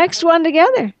do the next one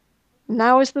together.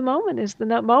 Now is the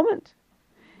moment,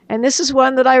 And this is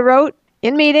one that I wrote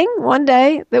in meeting one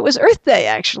day that was Earth Day,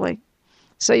 actually.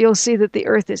 So you'll see that the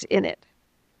earth is in it.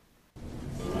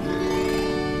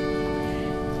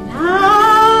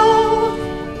 Now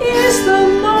is the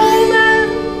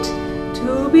moment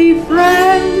to be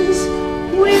friends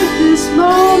with this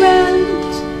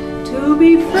moment, to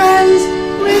be friends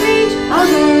with each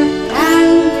other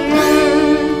and the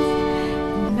earth.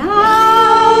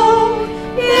 Now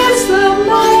is the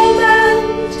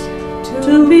moment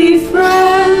to be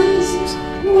friends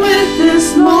with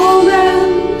this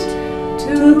moment,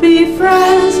 to be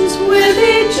friends with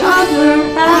each other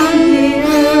and the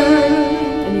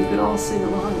earth. And you can all sing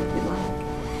along if you like.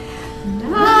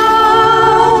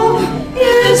 Now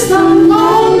is the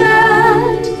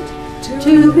moment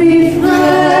to be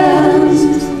friends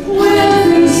with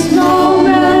this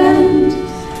moment,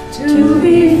 to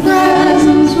be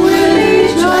friends with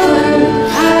each other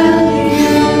and the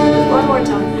earth. One more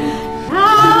time.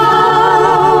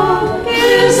 Now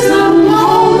is the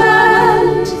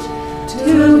moment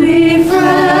to be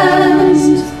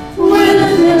friends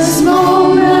with this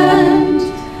moment,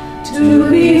 to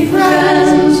be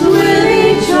friends with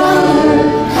each other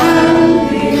and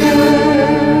the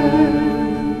earth.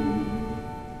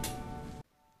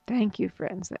 Thank you,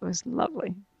 friends. That was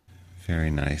lovely. Very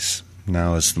nice.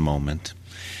 Now is the moment.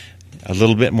 A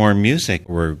little bit more music.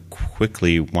 We're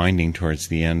quickly winding towards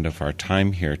the end of our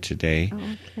time here today.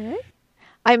 Okay.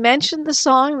 I mentioned the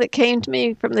song that came to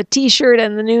me from the T-shirt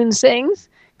and the Noon Sings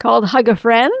called Hug a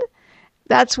Friend.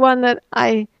 That's one that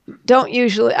I don't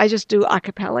usually, I just do a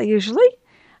cappella usually.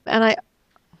 And I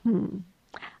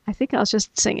think I'll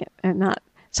just sing it and not,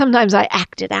 sometimes I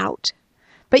act it out.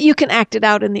 But you can act it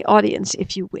out in the audience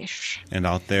if you wish. And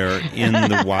out there in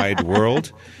the wide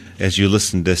world, as you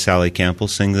listen to Sally Campbell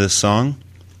sing this song,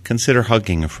 consider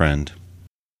hugging a friend.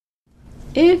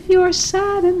 If you're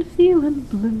sad and feeling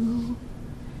blue,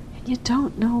 and you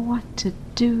don't know what to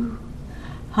do,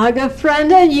 hug a friend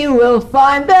and you will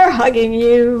find they're hugging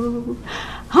you.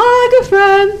 Hug a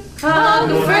friend.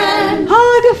 Hug a friend.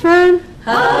 Hug a friend.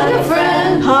 Hug a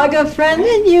friend. Hug a friend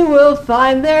and you will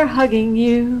find they're hugging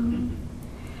you.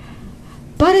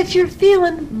 But if you're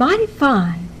feeling mighty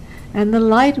fine, and the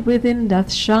light within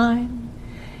doth shine,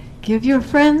 give your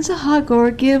friends a hug or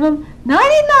give 'em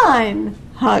 99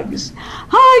 hugs.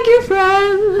 Hug your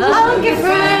friend. Hug your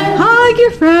friend. Hug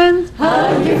your friend.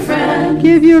 Hug your friend.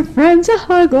 Give your friends a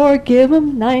hug or give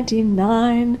 'em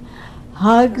 99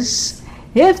 hugs.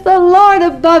 If the Lord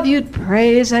above you'd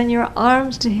praise and your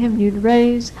arms to him you'd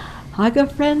raise, hug a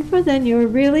friend, for then you're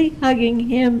really hugging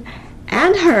him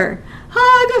and her.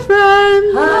 Hug a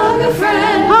friend. Hug a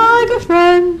friend. Hug a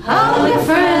friend. Hug a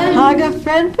friend. Hug a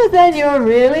friend, for then you're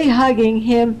really hugging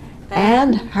him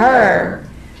and her.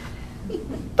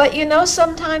 But you know,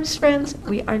 sometimes, friends,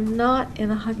 we are not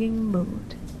in a hugging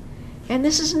mood. And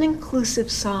this is an inclusive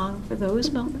song for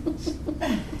those moments.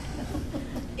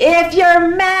 If you're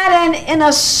mad and in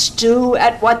a stew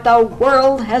at what the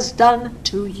world has done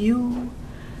to you,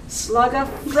 slug a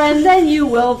friend and you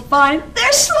will find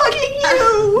they're slugging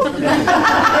you.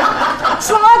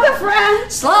 Slug a friend.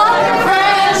 Slug a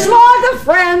friend. Slug a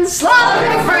friend. Slug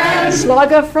a friend.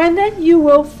 Slug a friend and you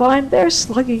will find they're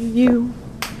slugging you.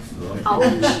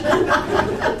 Ouch.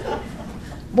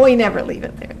 Boy, never leave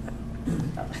it there.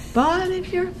 But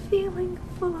if you're feeling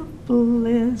full of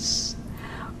bliss,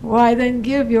 why then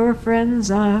give your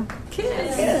friends a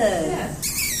kiss.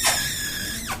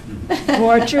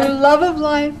 For true love of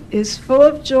life is full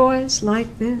of joys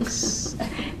like this.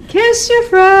 Kiss your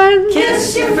friend.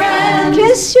 Kiss your friend.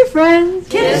 Kiss your friend.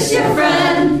 Kiss your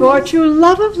friend. For true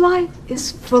love of life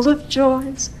is full of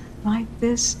joys like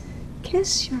this.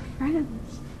 Kiss your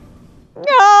friends.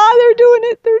 Ah, they're doing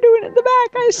it. They're doing it in the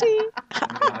back, I see.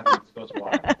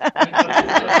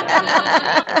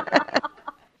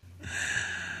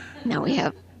 Now we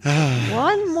have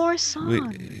one more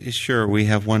song. We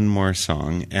have one more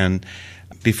song. And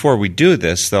before we do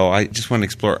this, though, I just want to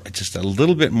explore just a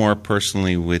little bit more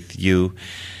personally with you.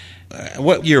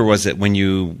 What year was it when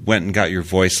you went and got your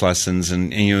voice lessons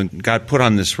and you got put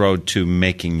on this road to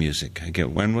making music?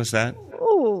 When was that?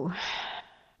 Oh,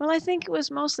 well, I think it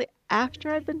was mostly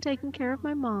after I'd been taking care of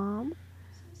my mom.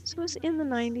 So it was in the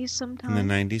 90s sometime. In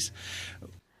the 90s?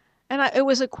 And it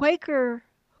was a Quaker.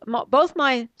 Both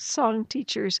my song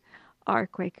teachers are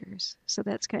Quakers, so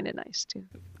that's kind of nice, too.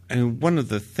 And one of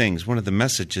the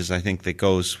messages I think that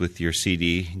goes with your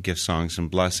CD, Gifts, Songs, and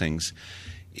Blessings,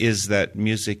 is that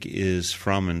music is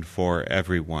from and for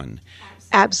everyone.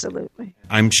 Absolutely.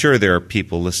 I'm sure there are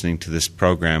people listening to this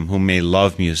program who may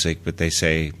love music, but they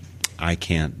say, I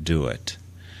can't do it.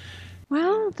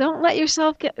 Well, don't let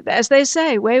yourself get, as they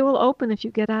say, way will open if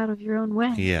you get out of your own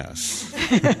way. Yes.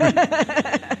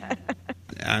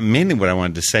 Mainly what I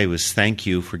wanted to say was thank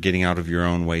you for getting out of your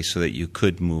own way so that you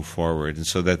could move forward and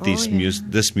so that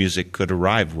this music could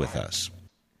arrive with us.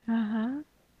 Uh-huh.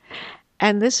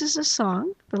 And this is a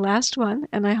song, the last one,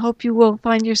 and I hope you will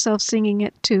find yourself singing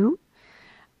it too.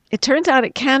 It turns out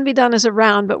it can be done as a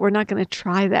round, but we're not going to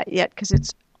try that yet because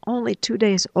it's only 2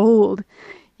 days old.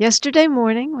 Yesterday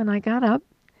morning when I got up,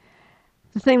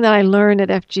 the thing that I learned at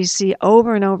FGC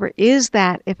over and over is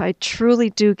that if I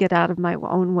truly do get out of my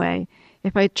own way,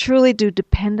 if I truly do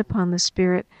depend upon the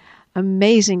Spirit,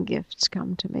 amazing gifts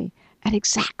come to me at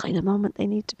exactly the moment they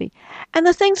need to be. And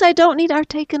the things I don't need are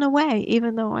taken away,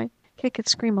 even though I kick and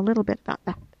scream a little bit about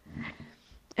that.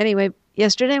 Anyway,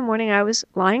 yesterday morning I was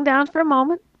lying down for a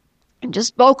moment and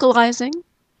just vocalizing.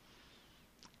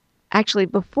 Actually,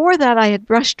 before that I had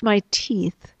brushed my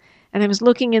teeth and I was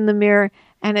looking in the mirror,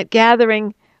 and at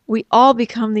gathering we all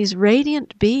become these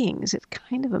radiant beings. It's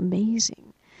kind of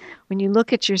amazing when you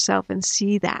look at yourself and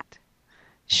see that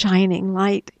shining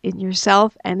light in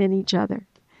yourself and in each other.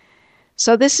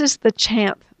 So this is the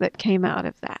chant that came out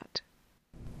of that.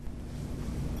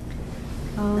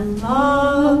 The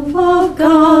love of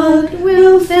God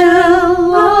will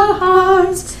fill our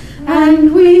hearts,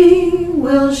 and we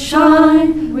will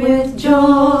shine with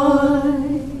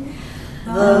joy.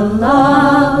 The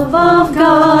love of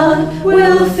God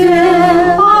will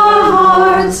fill our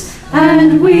hearts,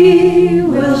 and we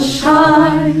will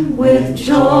shine with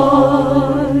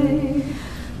joy.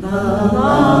 The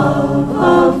love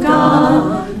of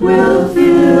God will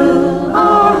fill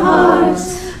our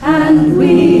hearts, and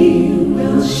we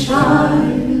will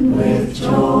shine with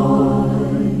joy.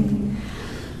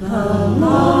 The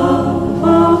love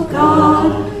of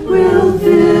God will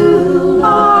fill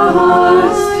our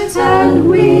hearts, and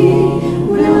we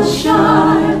will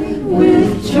shine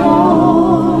with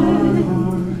joy.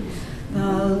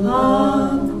 The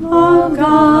love of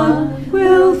God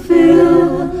will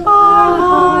fill our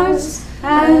hearts,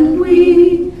 and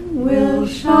we will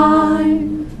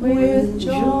shine with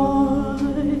joy.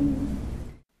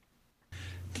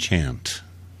 Chant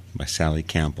by Sally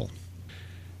Campbell.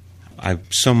 I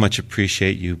so much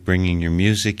appreciate you bringing your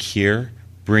music here,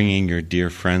 bringing your dear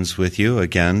friends with you.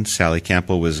 Again, Sally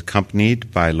Campbell was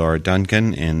accompanied by Laura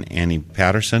Duncan and Annie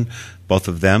Patterson. Both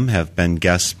of them have been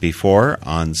guests before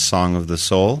on Song of the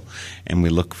Soul, and we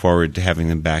look forward to having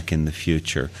them back in the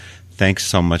future. Thanks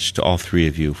so much to all three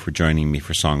of you for joining me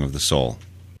for Song of the Soul.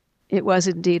 It was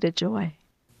indeed a joy.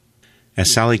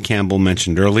 As Sally Campbell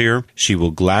mentioned earlier, she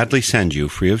will gladly send you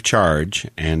free of charge,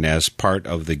 and as part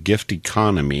of the gift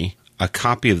economy, a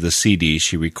copy of the CD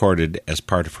she recorded as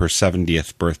part of her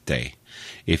 70th birthday.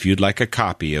 If you'd like a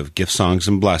copy of Gift Songs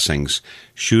and Blessings,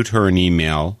 shoot her an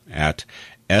email at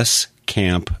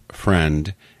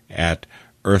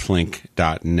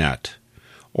scampfriend@earthlink.net,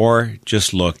 or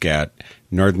just look at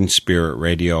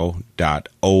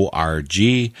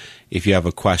northernspiritradio.org if you have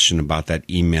a question about that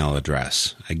email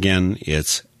address. Again,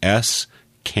 it's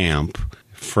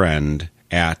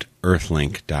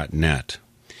scampfriend@earthlink.net.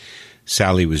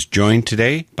 Sally was joined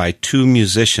today by two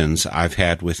musicians I've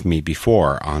had with me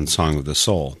before on Song of the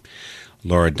Soul.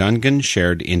 Laura Duncan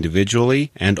shared individually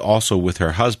and also with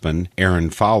her husband, Aaron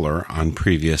Fowler, on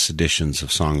previous editions of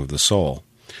Song of the Soul.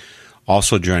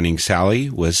 Also joining Sally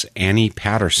was Annie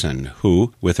Patterson,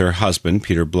 who, with her husband,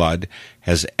 Peter Blood,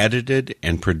 has edited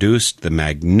and produced the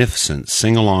magnificent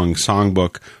sing-along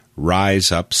songbook Rise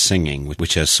Up Singing,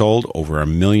 which has sold over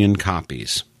 1 million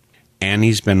copies.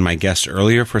 Annie's been my guest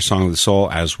earlier for Song of the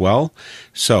Soul as well,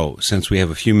 so since we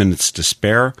have a few minutes to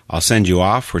spare, I'll send you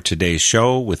off for today's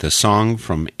show with a song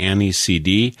from Annie's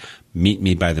CD, Meet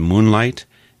Me by the Moonlight,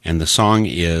 and the song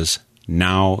is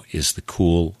Now is the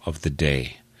Cool of the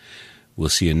Day. We'll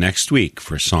see you next week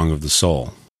for Song of the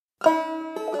Soul.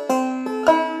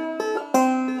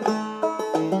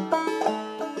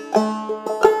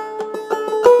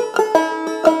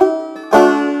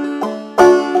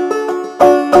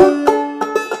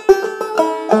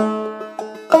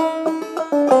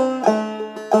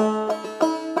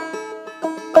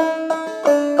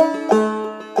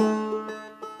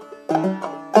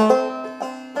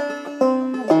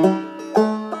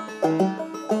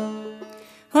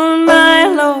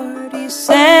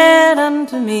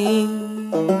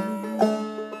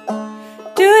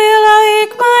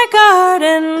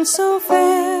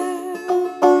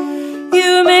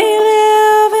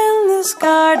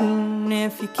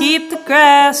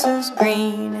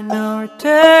 Green and no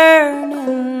return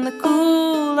in the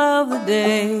cool of the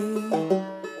day.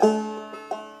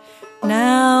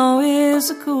 Now is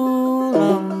the cool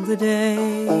of the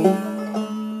day.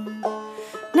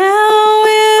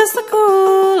 is the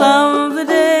cool of the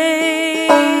day.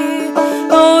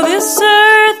 Oh, this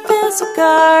earth is a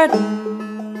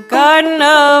garden, garden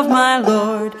of my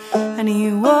Lord, and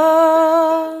He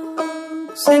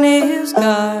walks in His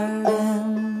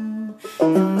garden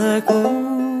in the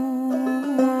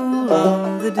cool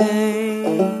of the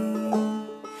day.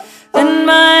 Then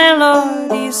my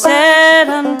Lord, He said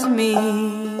unto me,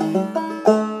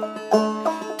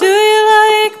 do you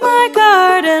like my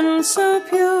garden so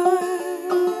pure?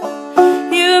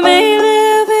 You may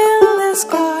live in this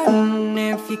garden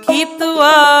if you keep the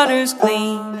waters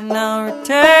clean, and I'll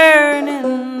return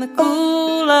in the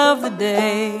cool of the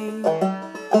day.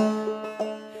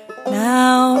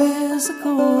 Now is the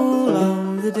cool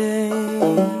of the day.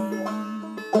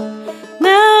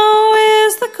 Now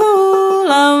is the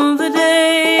cool of the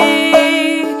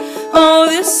day. Oh,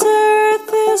 this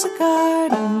earth is a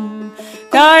garden,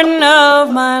 garden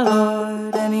of my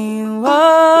Lord, and He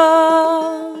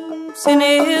walks in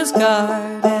His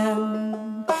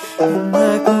garden in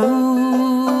the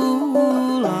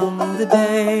cool of the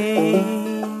day.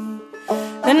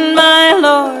 Then my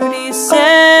Lord, He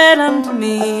said unto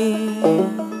me,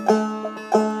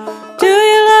 do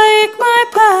you like my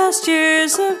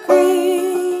pastures of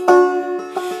green?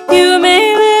 You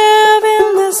may live in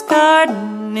this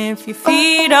garden if you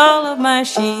feed all of my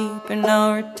sheep, and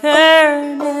I'll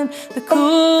return in the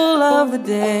cool of the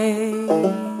day.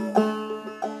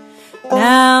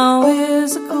 Now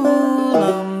is the cool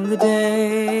of the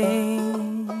day.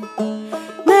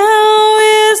 Now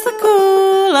is the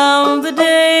cool of the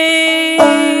day.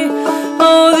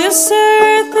 Oh, this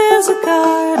earth is a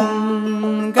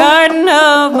garden, garden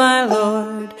of my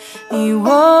Lord. He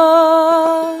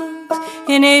walks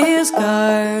in His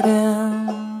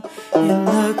garden in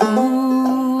the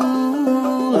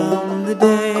cool of the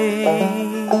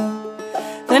day.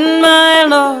 Then my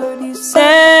Lord, He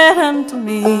said unto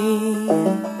me,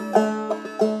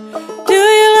 do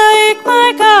you like my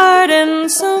garden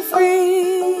so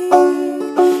free?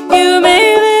 You may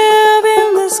live in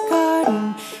this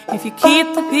garden if you keep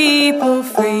the people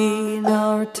free, and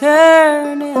I'll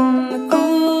return in the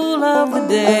cool of the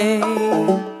day.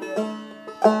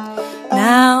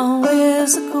 Now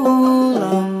is the cool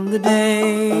of the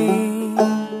day.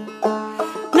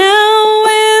 Now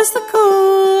is the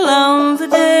cool of the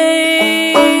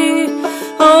day.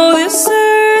 Oh, this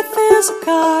earth is a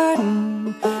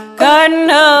garden, garden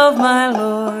of my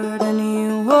Lord, and He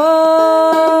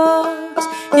walks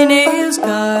in His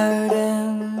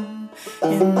garden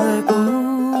in the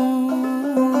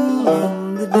cool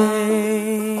of the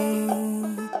day.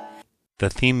 The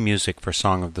theme music for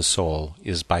Song of the Soul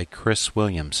is by Chris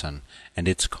Williamson, and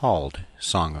it's called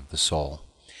Song of the Soul.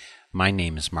 My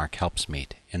name is Mark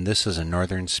Helpsmeet, and this is a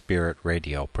Northern Spirit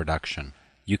Radio production.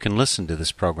 You can listen to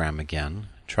this program again,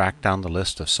 track down the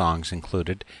list of songs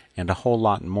included, and a whole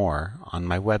lot more on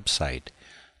my website,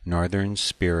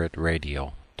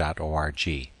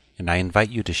 northernspiritradio.org. And I invite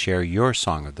you to share your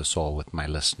Song of the Soul with my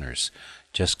listeners.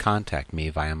 Just contact me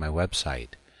via my website.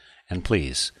 And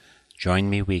please,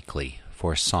 join me weekly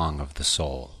for Song of the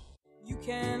Soul. You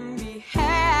can be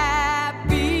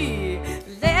happy,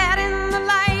 let in the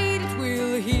light, it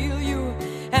will heal you,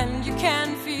 and you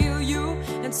can feel you,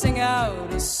 and sing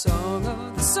out a song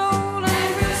of the soul.